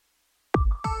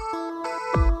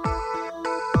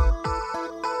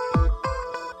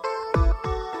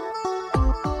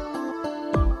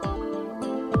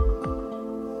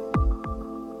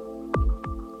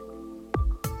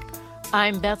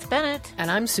I'm Beth Bennett.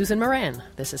 And I'm Susan Moran.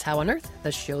 This is How on Earth,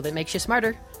 the show that makes you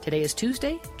smarter. Today is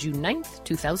Tuesday, June 9th,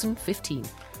 2015.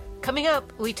 Coming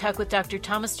up, we talk with Dr.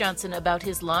 Thomas Johnson about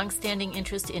his long-standing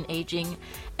interest in aging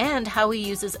and how he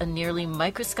uses a nearly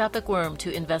microscopic worm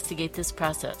to investigate this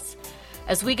process.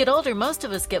 As we get older, most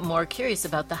of us get more curious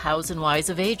about the hows and whys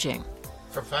of aging.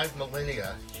 For 5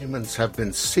 millennia, humans have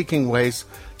been seeking ways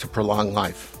to prolong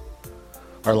life.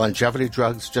 Are longevity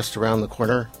drugs just around the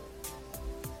corner?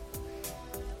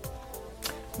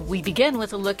 We begin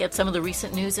with a look at some of the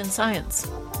recent news in science.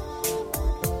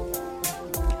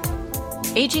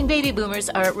 Aging baby boomers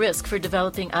are at risk for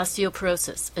developing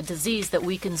osteoporosis, a disease that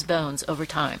weakens bones over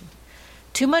time.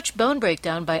 Too much bone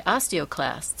breakdown by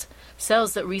osteoclasts,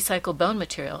 cells that recycle bone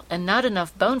material, and not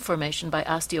enough bone formation by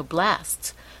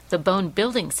osteoblasts, the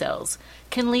bone-building cells,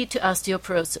 can lead to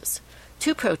osteoporosis.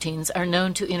 2 proteins are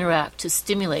known to interact to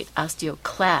stimulate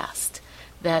osteoclast,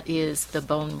 that is, the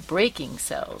bone-breaking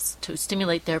cells, to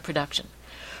stimulate their production.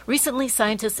 Recently,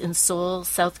 scientists in Seoul,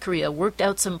 South Korea, worked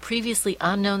out some previously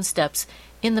unknown steps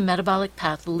in the metabolic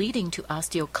path leading to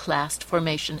osteoclast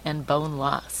formation and bone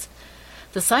loss.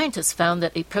 The scientists found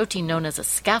that a protein known as a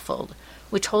scaffold,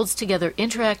 which holds together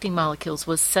interacting molecules,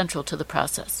 was central to the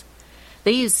process.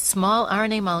 They used small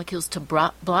RNA molecules to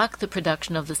block the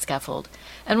production of the scaffold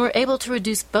and were able to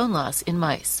reduce bone loss in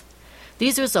mice.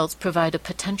 These results provide a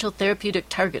potential therapeutic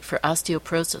target for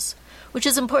osteoporosis, which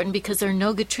is important because there are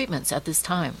no good treatments at this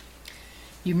time.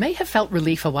 You may have felt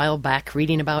relief a while back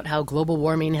reading about how global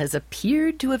warming has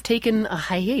appeared to have taken a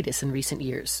hiatus in recent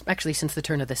years, actually since the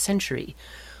turn of the century.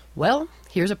 Well,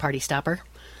 here's a party stopper.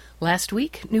 Last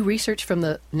week, new research from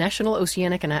the National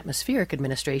Oceanic and Atmospheric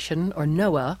Administration, or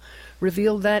NOAA,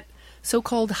 revealed that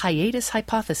so-called hiatus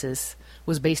hypothesis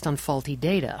was based on faulty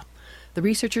data. The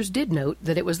researchers did note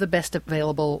that it was the best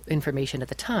available information at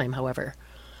the time, however.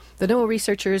 The NOAA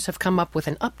researchers have come up with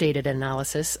an updated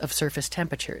analysis of surface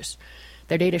temperatures.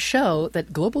 Their data show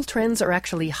that global trends are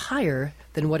actually higher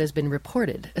than what has been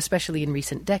reported, especially in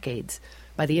recent decades,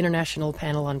 by the International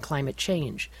Panel on Climate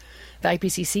Change. The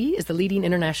IPCC is the leading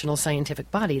international scientific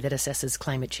body that assesses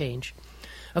climate change.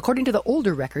 According to the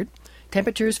older record,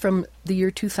 temperatures from the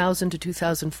year 2000 to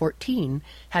 2014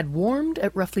 had warmed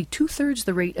at roughly 2/3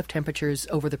 the rate of temperatures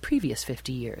over the previous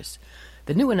 50 years.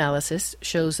 The new analysis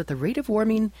shows that the rate of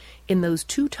warming in those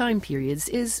 2 time periods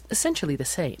is essentially the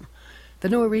same. The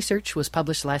NOAA research was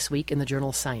published last week in the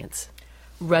journal Science.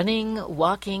 Running,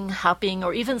 walking, hopping,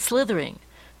 or even slithering,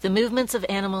 the movements of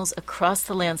animals across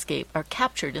the landscape are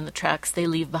captured in the tracks they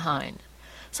leave behind.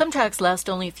 Some tracks last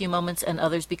only a few moments and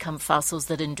others become fossils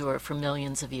that endure for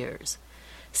millions of years.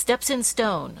 Steps in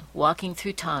Stone, Walking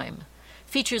Through Time,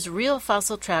 features real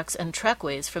fossil tracks and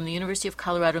trackways from the University of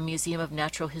Colorado Museum of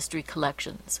Natural History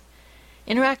collections.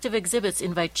 Interactive exhibits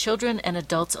invite children and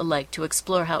adults alike to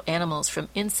explore how animals from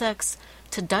insects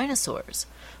to dinosaurs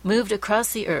moved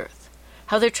across the earth,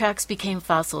 how their tracks became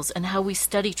fossils, and how we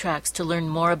study tracks to learn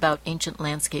more about ancient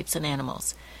landscapes and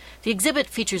animals. The exhibit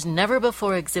features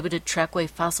never-before-exhibited trackway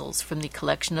fossils from the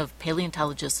collection of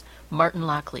paleontologist Martin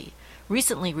Lockley,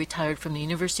 recently retired from the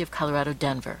University of Colorado,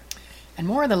 Denver. And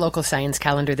more on the local science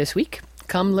calendar this week.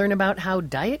 Come learn about how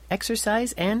diet,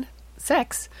 exercise, and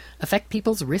sex affect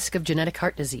people's risk of genetic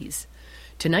heart disease.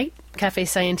 Tonight, Café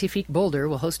Scientifique Boulder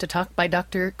will host a talk by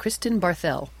Dr. Kristen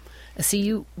Barthel, a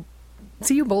CU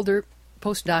Boulder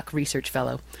postdoc research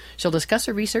fellow. She'll discuss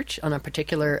her research on a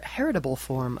particular heritable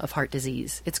form of heart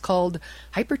disease. It's called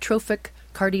hypertrophic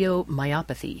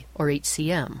cardiomyopathy, or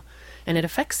HCM, and it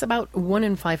affects about 1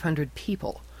 in 500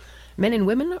 people. Men and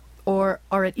women are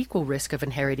at equal risk of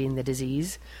inheriting the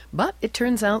disease, but it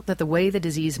turns out that the way the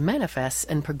disease manifests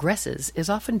and progresses is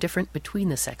often different between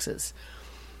the sexes.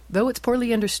 Though it's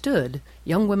poorly understood,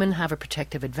 young women have a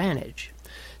protective advantage.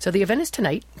 So the event is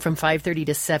tonight from 5:30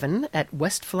 to 7 at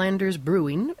West Flanders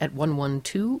Brewing at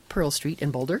 112 Pearl Street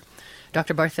in Boulder.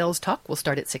 Dr. Barthel's talk will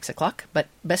start at 6 o'clock, but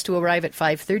best to arrive at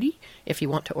 5:30 if you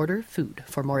want to order food.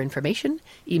 For more information,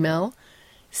 email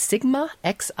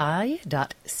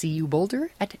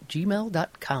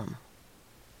sigmaxi.cuboulder@gmail.com.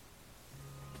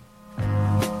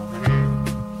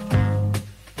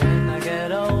 When I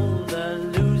get older,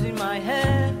 losing my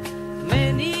head,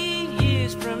 many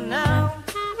years from now,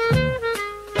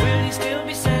 will you still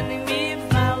be sending me a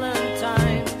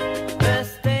Valentine?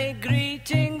 Birthday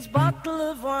greetings, bottle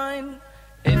of wine.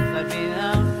 If I'd been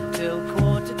out till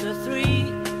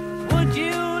 2:45, would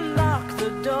you lock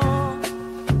the door?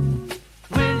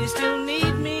 Will you still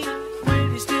need me?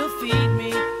 Will you still feed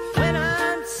me when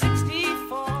I'm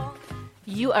 64?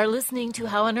 You are listening to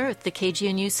How on Earth, the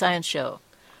KGNU Science Show.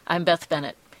 I'm Beth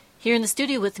Bennett. Here in the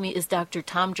studio with me is Dr.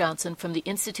 Tom Johnson from the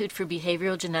Institute for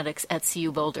Behavioral Genetics at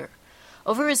CU Boulder.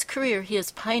 Over his career, he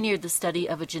has pioneered the study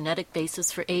of a genetic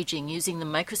basis for aging using the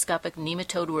microscopic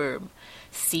nematode worm,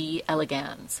 C.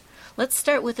 elegans. Let's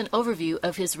start with an overview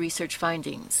of his research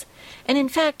findings. And in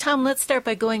fact, Tom, let's start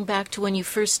by going back to when you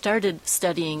first started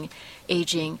studying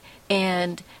aging.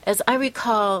 And as I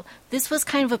recall, this was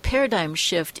kind of a paradigm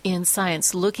shift in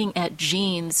science, looking at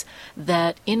genes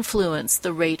that influence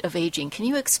the rate of aging. Can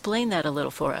you explain that a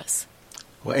little for us?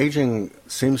 Well, aging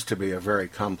seems to be a very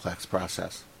complex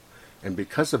process. And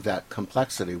because of that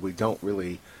complexity, we don't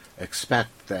really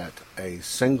expect that a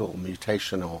single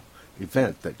mutational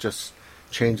event that just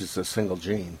changes a single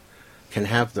gene can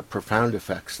have the profound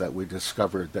effects that we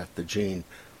discovered that the gene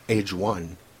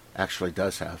AGE1 actually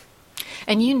does have.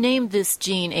 And you named this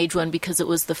gene AGE1 because it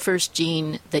was the first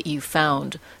gene that you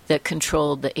found that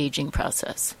controlled the aging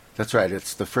process. That's right.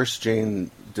 It's the first gene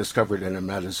discovered in a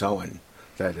metazoan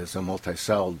that is a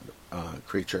multicelled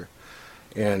creature.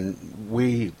 And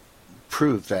we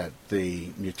proved that the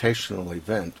mutational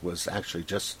event was actually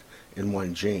just in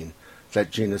one gene.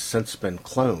 That gene has since been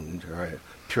cloned or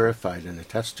purified in a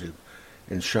test tube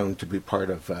and shown to be part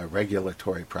of a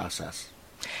regulatory process.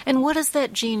 And what does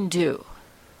that gene do?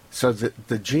 So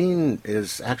the gene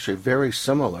is actually very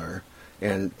similar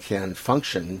and can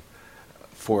function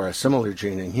for a similar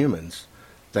gene in humans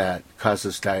that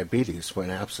causes diabetes when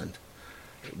absent.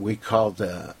 We call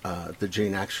the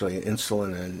gene actually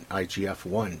insulin and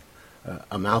IGF-1,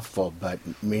 a mouthful, but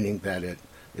meaning that it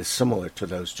is similar to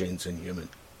those genes in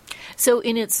humans. So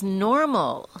in its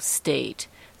normal state,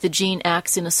 the gene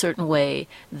acts in a certain way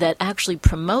that actually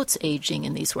promotes aging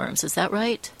in these worms. Is that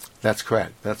right? That's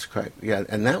correct. That's correct. Yeah,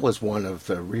 and that was one of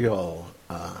the real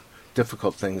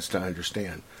difficult things to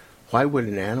understand. Why would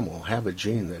an animal have a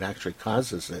gene that actually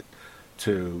causes it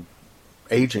to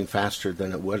aging faster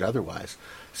than it would otherwise?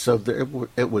 So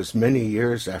it was many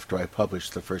years after I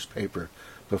published the first paper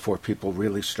before people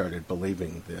really started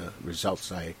believing the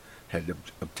results I had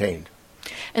obtained.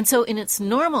 And so in its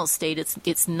normal state,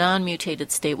 its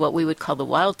non-mutated state, what we would call the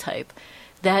wild type,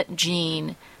 that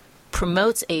gene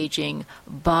promotes aging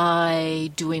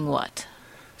by doing what?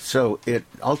 So it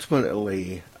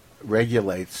ultimately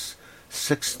regulates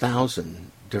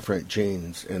 6,000 different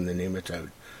genes in the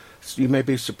nematode. So you may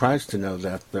be surprised to know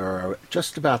that there are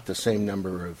just about the same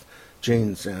number of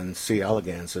genes in C.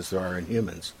 elegans as there are in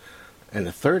humans. And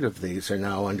a third of these are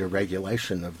now under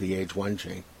regulation of the AGE1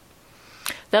 gene.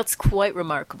 That's quite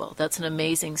remarkable. That's an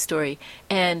amazing story.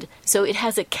 And so it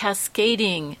has a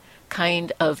cascading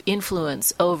kind of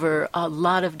influence over a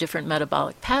lot of different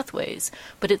metabolic pathways.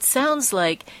 But it sounds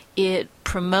like it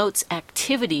promotes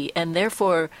activity, and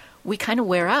therefore we kind of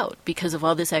wear out because of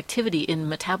all this activity in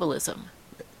metabolism.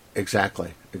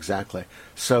 Exactly.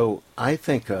 So I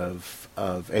think of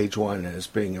AGE1 as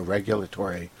being a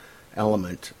regulatory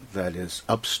element that is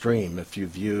upstream. If you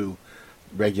view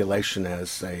regulation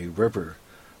as a river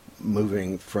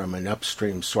moving from an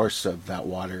upstream source of that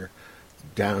water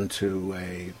down to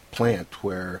a plant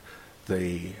where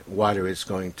the water is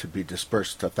going to be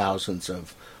dispersed to thousands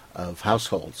of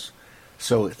households.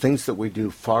 So things that we do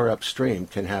far upstream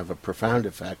can have a profound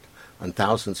effect on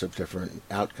thousands of different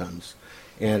outcomes.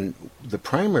 And the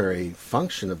primary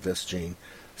function of this gene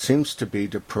seems to be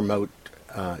to promote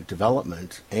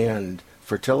development and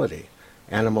fertility.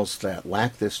 Animals that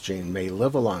lack this gene may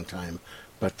live a long time,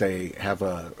 but they have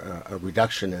a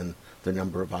reduction in the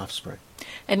number of offspring.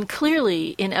 And clearly,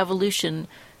 in evolution,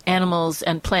 animals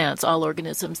and plants, all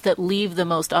organisms that leave the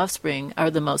most offspring are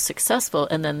the most successful,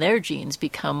 and then their genes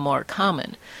become more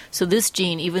common. So this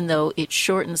gene, even though it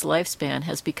shortens lifespan,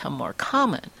 has become more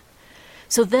common.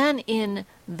 So then in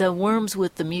the worms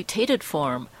with the mutated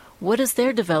form, what is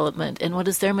their development and what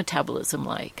is their metabolism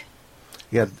like?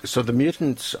 Yeah, so the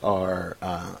mutants are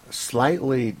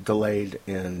slightly delayed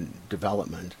in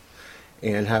development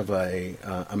and have a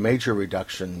major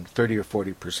reduction, 30 or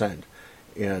 40%,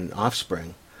 in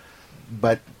offspring.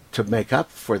 But to make up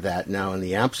for that now, in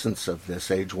the absence of this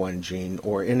AGE1 gene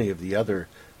or any of the other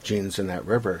genes in that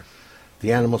river,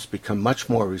 the animals become much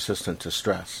more resistant to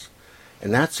stress.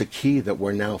 And that's a key that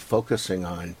we're now focusing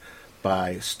on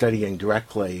by studying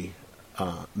directly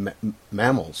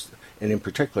mammals, and in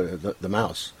particular the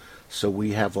mouse. So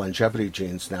we have longevity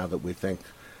genes now that we think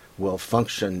will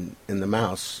function in the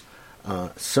mouse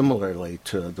similarly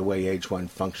to the way AGE1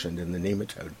 functioned in the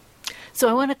nematode. So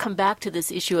I want to come back to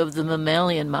this issue of the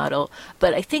mammalian model,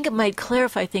 but I think it might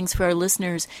clarify things for our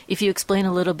listeners if you explain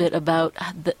a little bit about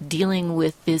dealing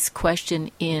with this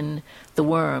question in the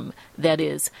worm. That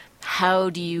is, how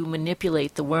do you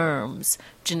manipulate the worms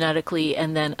genetically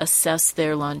and then assess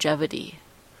their longevity?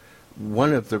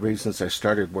 one of the reasons I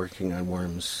started working on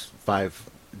worms 5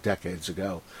 decades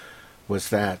ago was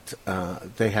that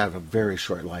they have a very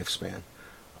short lifespan.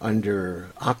 Under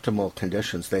optimal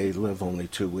conditions, they live only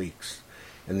 2 weeks.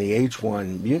 And the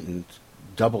H1 mutant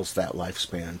doubles that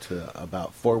lifespan to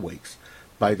about 4 weeks.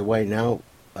 By the way, now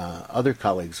other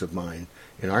colleagues of mine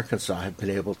in Arkansas have been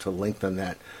able to lengthen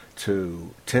that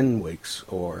to 10 weeks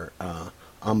or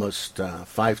almost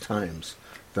 5 times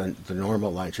the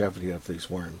normal longevity of these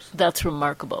worms. That's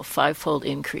remarkable, 5-fold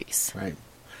increase. Right.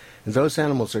 And those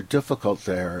animals are difficult.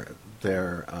 They're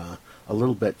a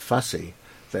little bit fussy.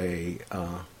 They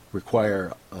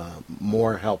require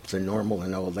more help than normal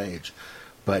in old age,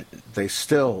 but they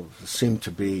still seem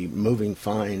to be moving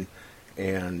fine,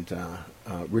 and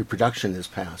reproduction is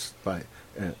passed by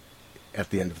at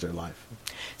the end of their life.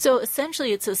 So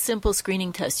essentially it's a simple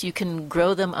screening test. You can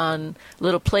grow them on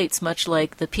little plates, much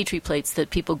like the Petri plates that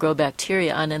people grow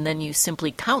bacteria on, and then you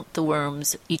simply count the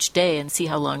worms each day and see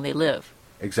how long they live.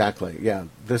 Exactly, yeah.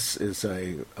 This is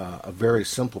a very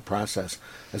simple process.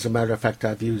 As a matter of fact,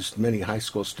 I've used many high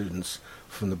school students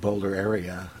from the Boulder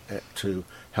area to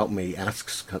help me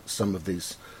ask some of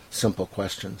these simple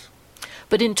questions.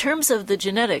 But in terms of the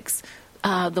genetics,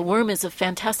 the worm is a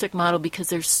fantastic model because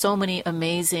there's so many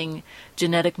amazing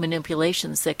genetic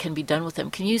manipulations that can be done with them.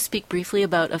 Can you speak briefly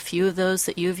about a few of those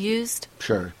that you've used?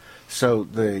 Sure. So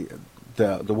the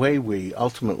way we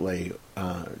ultimately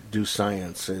do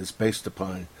science is based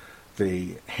upon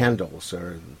the handles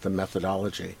or the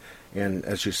methodology. And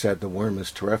as you said, the worm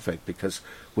is terrific because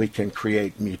we can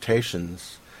create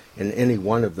mutations in any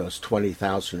one of those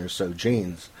 20,000 or so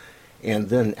genes and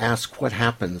then ask what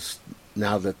happens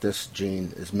now that this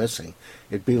gene is missing.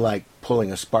 It'd be like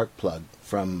pulling a spark plug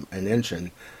from an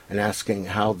engine and asking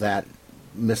how that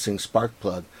missing spark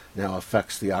plug now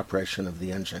affects the operation of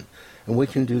the engine. And we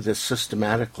can do this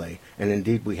systematically, and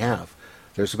indeed we have.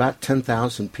 There's about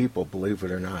 10,000 people, believe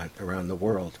it or not, around the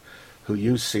world who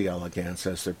use C. elegans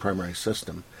as their primary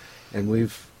system. And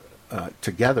we've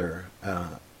together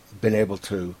been able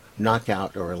to knock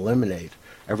out or eliminate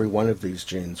every one of these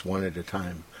genes one at a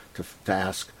time to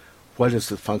ask, what is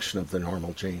the function of the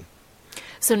normal gene?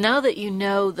 So now that you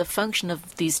know the function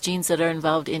of these genes that are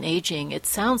involved in aging, it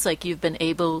sounds like you've been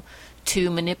able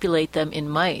to manipulate them in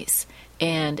mice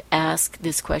and ask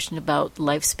this question about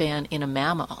lifespan in a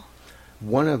mammal.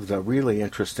 One of the really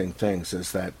interesting things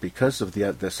is that because of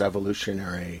this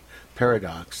evolutionary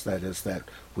paradox, that is that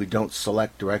we don't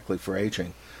select directly for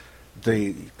aging,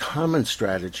 the common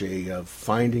strategy of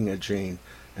finding a gene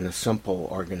in a simple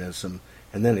organism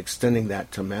and then extending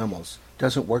that to mammals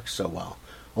doesn't work so well.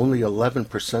 Only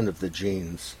 11% of the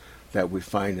genes that we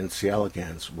find in C.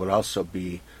 elegans would also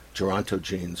be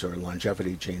gerontogenes or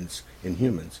longevity genes in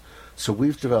humans. So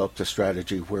we've developed a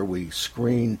strategy where we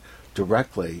screen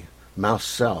directly mouse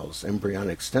cells,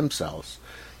 embryonic stem cells,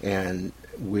 and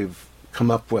we've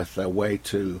come up with a way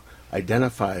to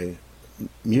identify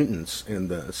mutants in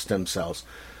the stem cells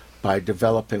by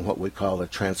developing what we call a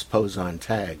transposon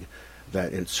tag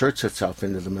that inserts itself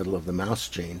into the middle of the mouse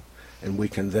gene, and we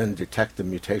can then detect the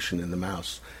mutation in the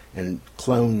mouse and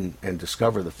clone and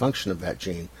discover the function of that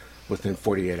gene within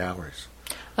 48 hours.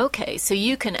 Okay, so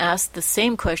you can ask the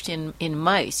same question in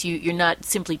mice. You're not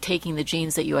simply taking the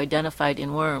genes that you identified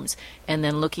in worms and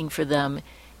then looking for them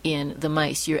in the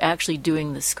mice. You're actually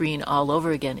doing the screen all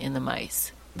over again in the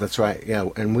mice. That's right, yeah.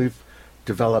 And we've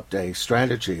developed a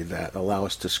strategy that allows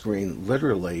us to screen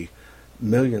literally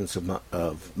millions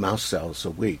of mouse cells a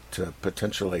week to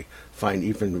potentially find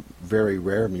even very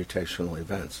rare mutational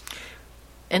events.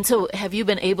 And so have you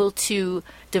been able to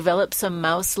develop some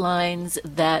mouse lines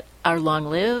that are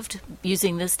long-lived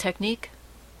using this technique?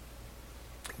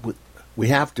 We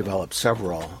have developed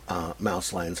several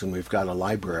mouse lines, and we've got a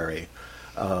library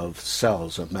of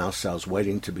cells, of mouse cells,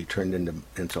 waiting to be turned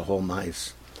into whole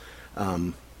mice.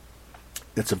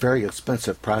 It's a very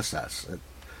expensive process. It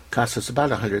costs us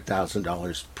about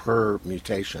 $100,000 per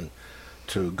mutation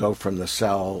to go from the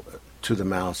cell to the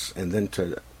mouse and then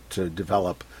to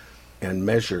develop and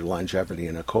measure longevity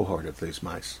in a cohort of these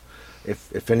mice.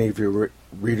 If any of your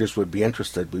readers would be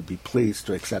interested, we'd be pleased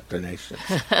to accept donations.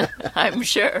 I'm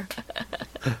sure.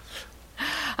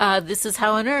 This is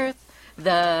How on Earth,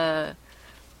 the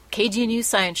KGNU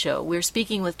Science Show. We're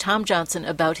speaking with Tom Johnson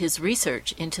about his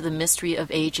research into the mystery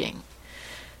of aging.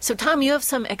 So, Tom, you have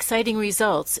some exciting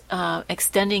results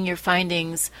extending your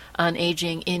findings on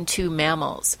aging into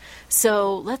mammals.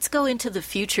 So let's go into the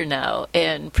future now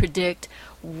and predict,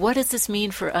 what does this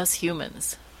mean for us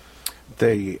humans?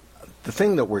 The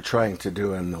thing that we're trying to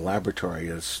do in the laboratory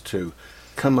is to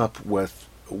come up with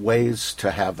ways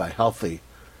to have a healthy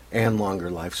and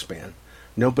longer lifespan.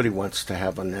 nobody wants to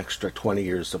have an extra 20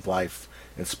 years of life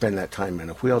and spend that time in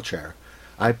a wheelchair.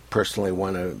 I personally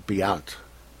want to be out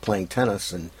playing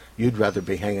tennis, and you'd rather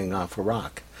be hanging off a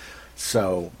rock.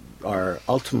 So our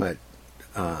ultimate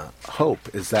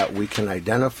hope is that we can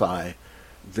identify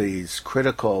these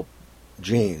critical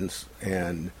genes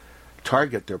and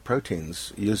target their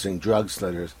proteins using drugs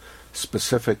that are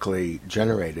specifically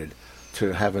generated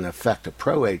to have an effect, a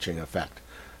pro-aging effect,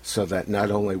 so that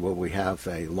not only will we have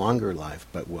a longer life,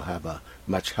 but we'll have a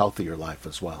much healthier life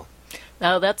as well.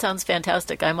 Now, that sounds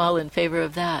fantastic. I'm all in favor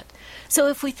of that. So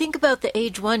if we think about the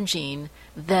AGE1 gene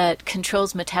that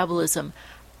controls metabolism,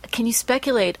 can you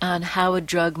speculate on how a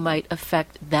drug might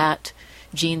affect that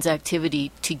gene's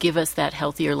activity to give us that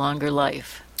healthier, longer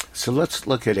life? So let's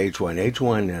look at AGE1.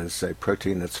 AGE1 is a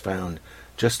protein that's found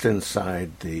just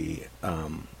inside the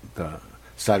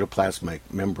cytoplasmic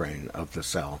membrane of the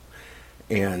cell,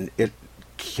 and it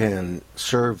can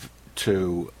serve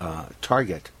to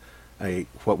target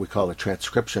what we call a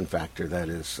transcription factor. That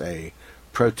is a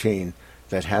protein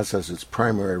that has as its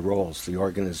primary roles the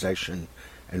organization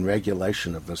and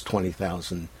regulation of those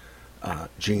 20,000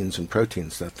 genes and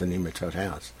proteins that the nematode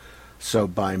has. So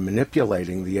by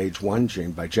manipulating the AGE1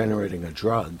 gene, by generating a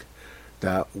drug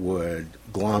that would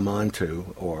glom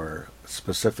onto or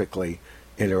specifically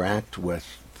interact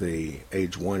with the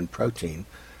AGE1 protein,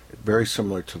 very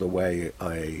similar to the way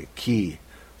a key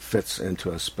fits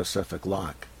into a specific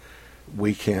lock,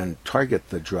 we can target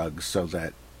the drug so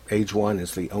that AGE1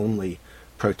 is the only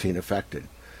protein affected.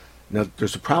 Now,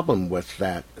 there's a problem with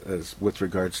that with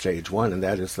regards to AGE1, and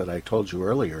that is that I told you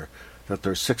earlier that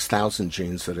there are 6,000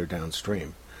 genes that are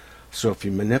downstream. So if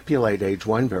you manipulate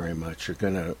AGE1 very much, you're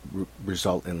going to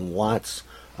result in lots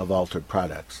of altered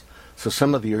products. So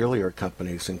some of the earlier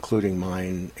companies, including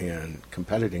mine and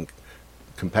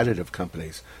competitive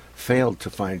companies, failed to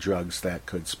find drugs that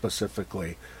could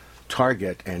specifically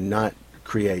target and not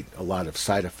create a lot of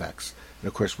side effects. And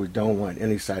of course, we don't want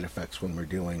any side effects when we're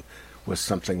dealing with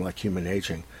something like human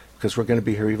aging, because we're going to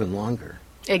be here even longer.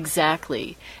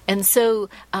 Exactly. And so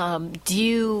do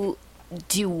you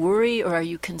worry, or are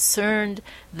you concerned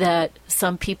that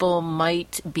some people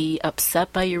might be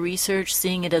upset by your research,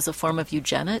 seeing it as a form of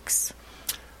eugenics?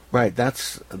 Right.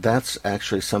 That's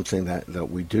actually something that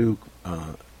we do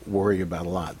worry about a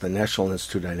lot. The National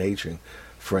Institute on Aging,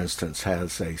 for instance,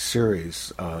 has a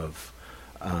series of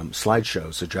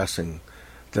slideshows addressing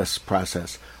this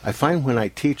process. I find when I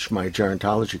teach my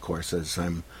gerontology courses,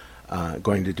 I'm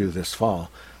going to do this fall,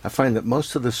 I find that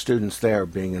most of the students there,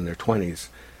 being in their 20s,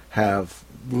 have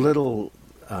little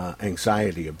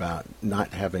anxiety about not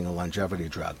having a longevity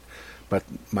drug. But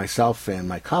myself and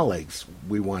my colleagues,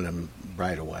 we want them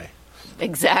right away.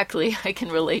 Exactly. I can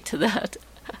relate to that.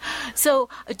 So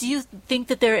do you think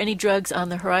that there are any drugs on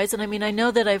the horizon? I mean, I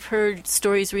know that I've heard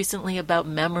stories recently about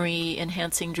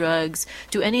memory-enhancing drugs.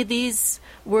 Do any of these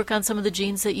work on some of the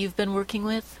genes that you've been working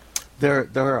with?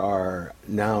 There are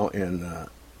now in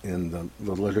the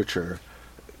literature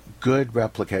good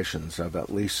replications of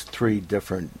at least 3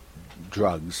 different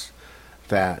drugs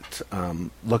that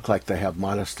look like they have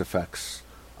modest effects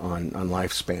on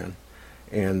lifespan.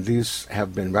 And these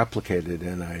have been replicated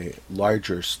in a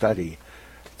larger study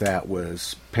that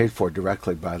was paid for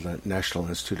directly by the National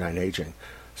Institute on Aging.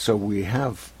 So we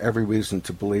have every reason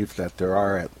to believe that there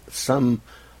are some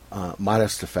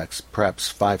modest effects, perhaps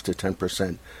 5 to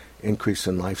 10% increase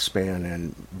in lifespan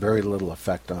and very little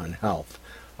effect on health,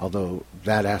 although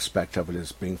that aspect of it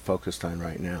is being focused on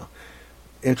right now.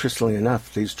 Interestingly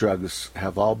enough, these drugs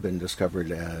have all been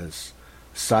discovered as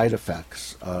side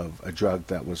effects of a drug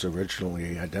that was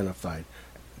originally identified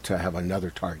to have another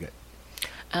target.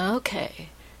 Okay.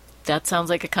 That sounds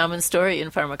like a common story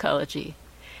in pharmacology.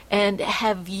 And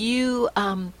have you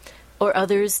or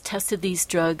others tested these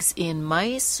drugs in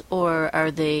mice, or are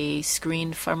they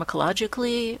screened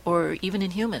pharmacologically, or even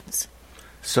in humans?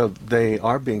 So they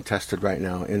are being tested right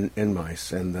now in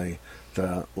mice, and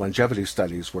the longevity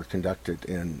studies were conducted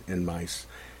in mice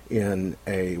in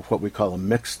what we call a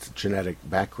mixed genetic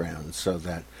background, so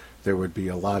that there would be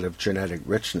a lot of genetic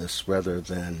richness rather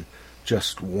than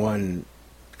just one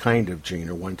kind of gene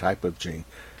or one type of gene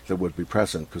that would be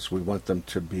present, because we want them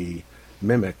to be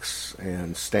mimics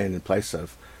and stand in place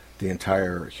of the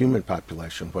entire human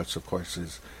population, which of course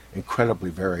is incredibly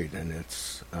varied in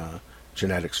its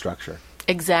genetic structure.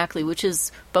 Exactly, which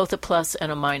is both a plus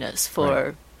and a minus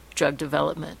for drug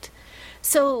development.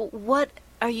 So what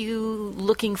are you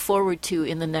looking forward to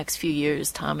in the next few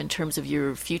years, Tom, in terms of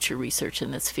your future research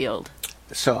in this field?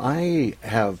 So I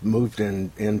have moved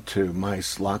into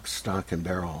mice lock, stock, and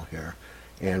barrel here,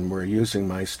 and we're using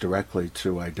mice directly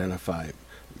to identify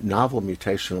novel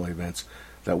mutational events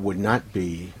that would not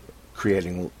be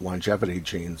creating longevity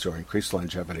genes or increased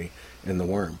longevity in the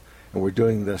worm. And we're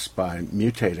doing this by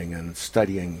mutating and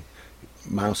studying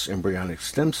mouse embryonic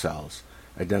stem cells,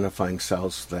 identifying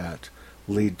cells that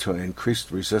lead to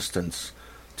increased resistance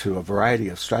to a variety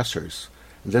of stressors.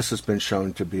 This has been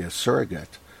shown to be a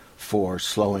surrogate for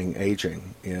slowing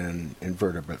aging in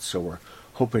invertebrates. So we're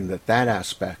hoping that that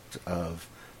aspect of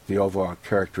the overall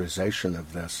characterization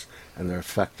of this and their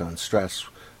effect on stress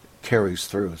carries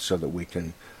through so that we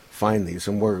can find these.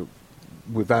 And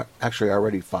we've actually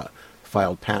already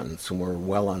filed patents, and we're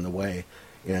well on the way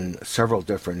in several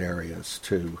different areas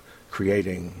to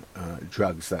creating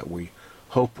drugs that we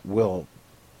hope will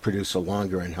produce a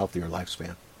longer and healthier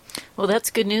lifespan. Well, that's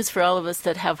good news for all of us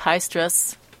that have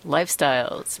high-stress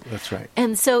lifestyles. That's right.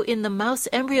 And so in the mouse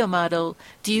embryo model,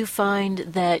 do you find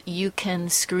that you can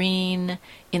screen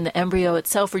in the embryo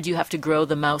itself, or do you have to grow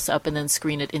the mouse up and then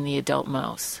screen it in the adult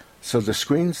mouse? So the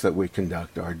screens that we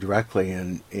conduct are directly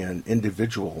in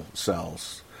individual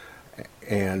cells.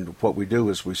 And what we do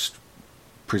is we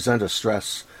present a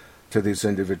stress to these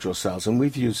individual cells. And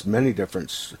we've used many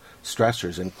different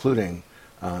stressors, including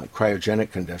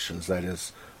cryogenic conditions, that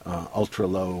is,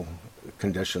 ultra-low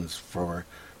conditions for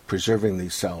preserving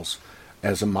these cells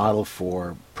as a model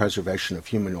for preservation of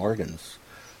human organs,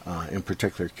 in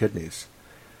particular kidneys.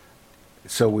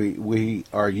 So we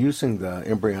are using the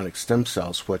embryonic stem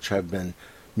cells, which have been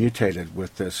mutated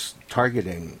with this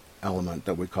targeting element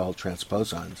that we call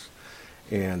transposons.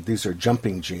 And these are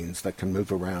jumping genes that can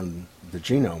move around the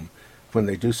genome. When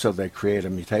they do so, they create a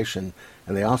mutation,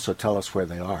 and they also tell us where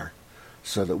they are,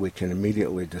 so that we can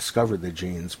immediately discover the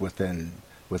genes within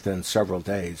several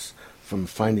days. From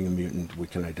finding a mutant, we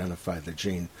can identify the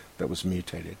gene that was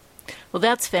mutated. Well,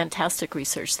 that's fantastic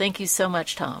research. Thank you so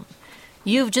much, Tom.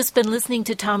 You've just been listening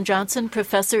to Tom Johnson,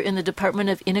 professor in the Department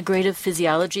of Integrative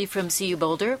Physiology from CU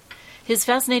Boulder. His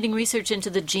fascinating research into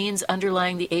the genes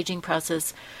underlying the aging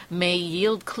process may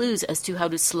yield clues as to how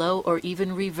to slow or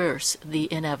even reverse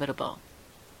the inevitable.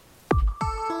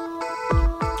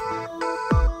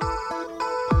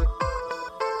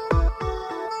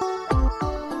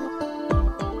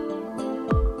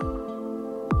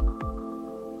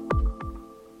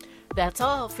 That's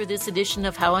all for this edition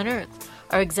of How on Earth.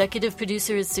 Our executive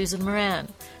producer is Susan Moran.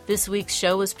 This week's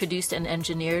show was produced and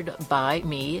engineered by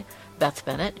me, Beth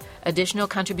Bennett. Additional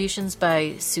contributions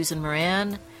by Susan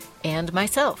Moran and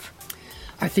myself.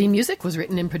 Our theme music was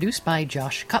written and produced by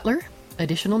Josh Cutler.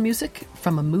 Additional music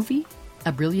from a movie,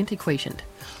 A Brilliant Equation.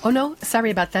 Oh no,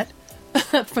 sorry about that.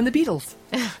 From the Beatles.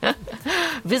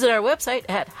 Visit our website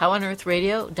at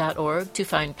howonearthradio.org to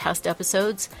find past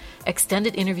episodes,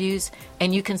 extended interviews,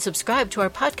 and you can subscribe to our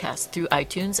podcast through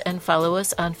iTunes and follow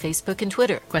us on Facebook and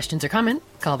Twitter. Questions or comment?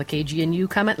 Call the KGNU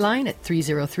comment line at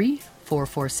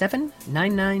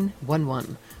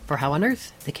 303-447-9911. For How on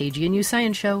Earth, the KGNU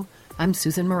Science Show, I'm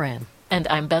Susan Moran. And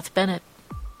I'm Beth Bennett.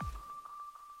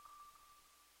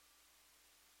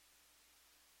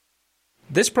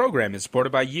 This program is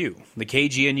supported by you, the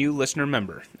KGNU listener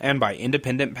member, and by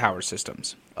Independent Power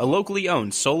Systems, a locally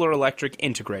owned solar electric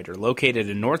integrator located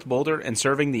in North Boulder and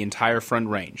serving the entire Front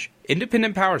Range.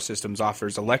 Independent Power Systems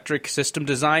offers electric system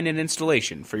design and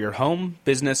installation for your home,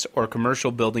 business, or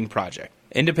commercial building project.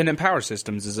 Independent Power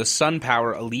Systems is a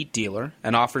SunPower Elite dealer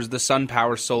and offers the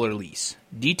SunPower Solar Lease.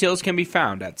 Details can be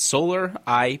found at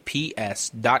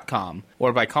solarips.com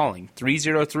or by calling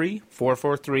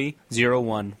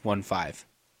 303-443-0115.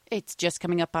 It's just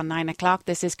coming up on 9 o'clock.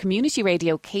 This is Community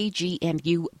Radio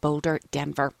KGNU Boulder,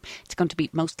 Denver. It's going to be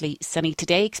mostly sunny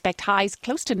today. Expect highs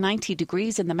close to 90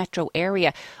 degrees in the metro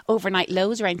area. Overnight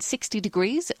lows around 60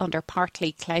 degrees under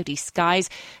partly cloudy skies.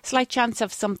 Slight chance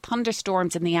of some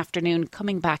thunderstorms in the afternoon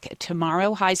coming back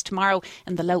tomorrow. Highs tomorrow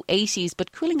in the low 80s,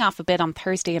 but cooling off a bit on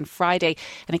Thursday and Friday.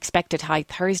 An expected high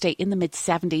Thursday in the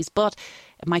mid-70s, but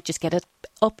it might just get it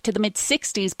up to the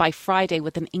mid-60s by Friday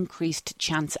with an increased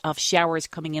chance of showers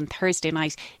coming in Thursday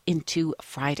night into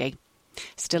Friday.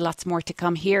 Still lots more to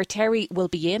come here. Terry will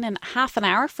be in half an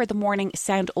hour for the Morning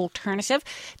Sound Alternative.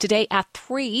 Today at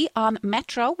 3 on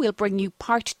Metro, we'll bring you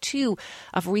part 2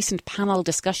 of a recent panel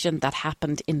discussion that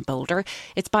happened in Boulder.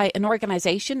 It's by an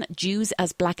organisation, Jews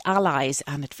as Black Allies,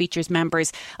 and it features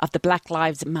members of the Black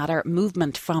Lives Matter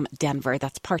movement from Denver.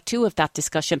 That's part 2 of that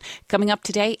discussion coming up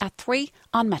today at 3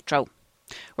 on Metro.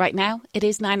 Right now, it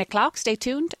is 9 o'clock. Stay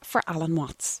tuned for Alan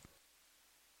Watts.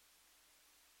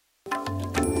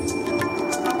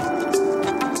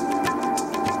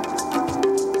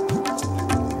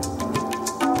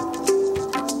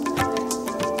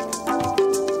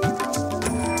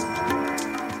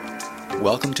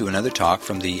 Welcome to another talk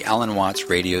from the Alan Watts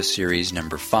Radio Series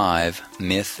number 5,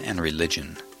 Myth and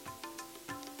Religion.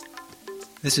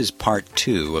 This is part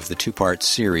 2 of the two-part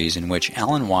series in which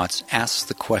Alan Watts asks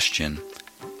the question,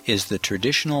 is the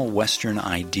traditional Western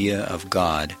idea of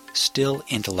God still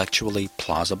intellectually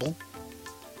plausible?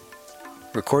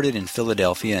 Recorded in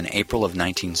Philadelphia in April of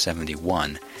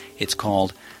 1971, it's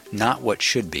called Not What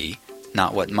Should Be,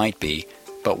 Not What Might Be,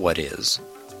 But What Is.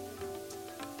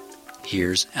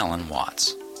 Here's Alan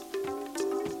Watts.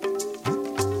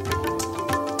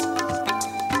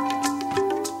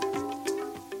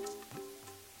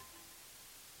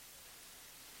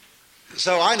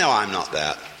 So I know I'm not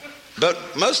that,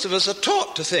 but most of us are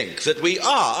taught to think that we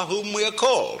are whom we are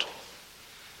called.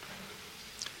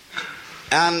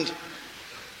 And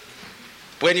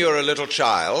when you're a little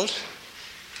child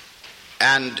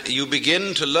and you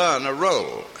begin to learn a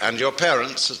role, and your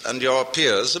parents and your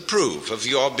peers approve of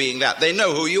your being that, they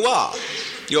know who you are.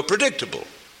 You're predictable,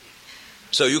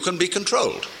 so you can be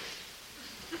controlled.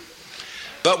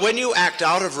 But when you act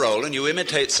out of role and you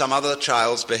imitate some other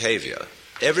child's behavior,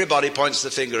 everybody points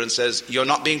the finger and says, you're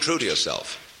not being true to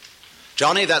yourself.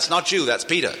 Johnny, that's not you, that's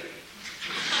Peter.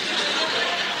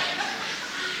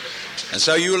 And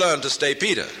so you learn to stay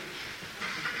Peter,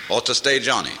 or to stay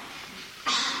Johnny.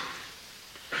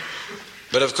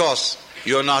 But of course,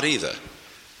 you're not either.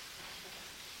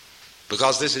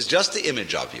 Because this is just the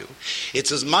image of you.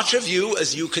 It's as much of you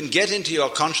as you can get into your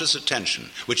conscious attention,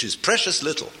 which is precious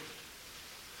little.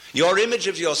 Your image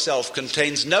of yourself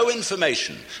contains no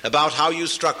information about how you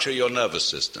structure your nervous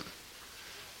system.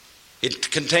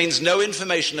 It contains no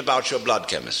information about your blood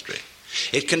chemistry.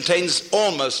 It contains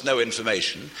almost no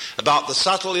information about the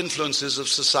subtle influences of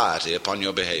society upon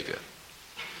your behavior.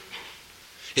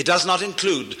 It does not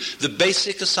include the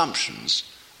basic assumptions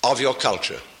of your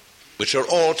culture, which are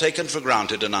all taken for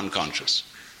granted and unconscious.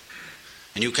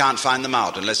 And you can't find them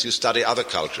out unless you study other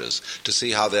cultures to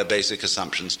see how their basic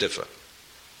assumptions differ.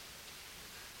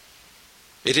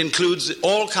 It includes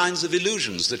all kinds of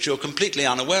illusions that you're completely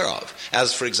unaware of,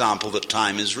 as, for example, that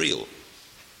time is real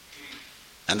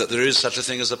and that there is such a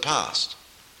thing as a past,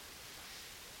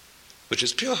 which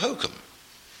is pure hokum.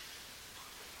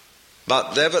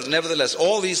 But nevertheless,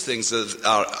 all these things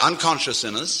are unconscious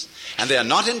in us, and they are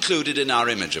not included in our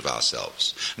image of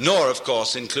ourselves, nor, of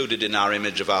course, included in our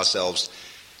image of ourselves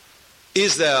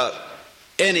is there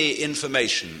any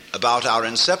information about our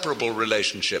inseparable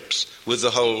relationships with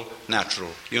the whole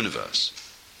natural universe.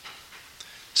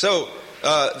 So,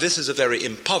 this is a very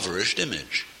impoverished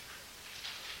image.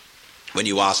 When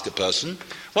you ask a person,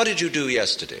 what did you do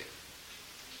yesterday?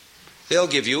 They'll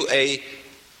give you a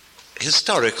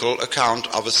historical account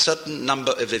of a certain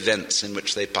number of events in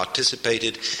which they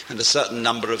participated and a certain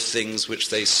number of things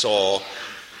which they saw,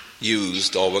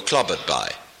 used, or were clobbered by.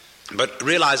 But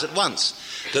realize at once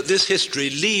that this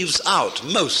history leaves out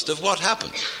most of what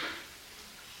happened.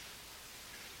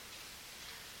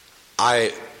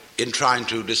 I, in trying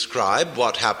to describe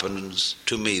what happens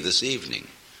to me this evening,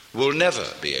 will never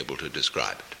be able to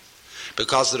describe it,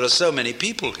 because there are so many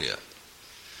people here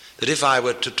that if I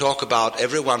were to talk about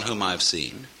everyone whom I've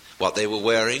seen, what they were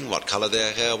wearing, what color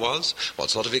their hair was,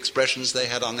 what sort of expressions they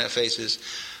had on their faces,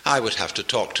 I would have to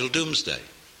talk till doomsday.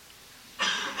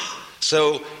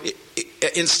 So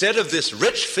instead of this rich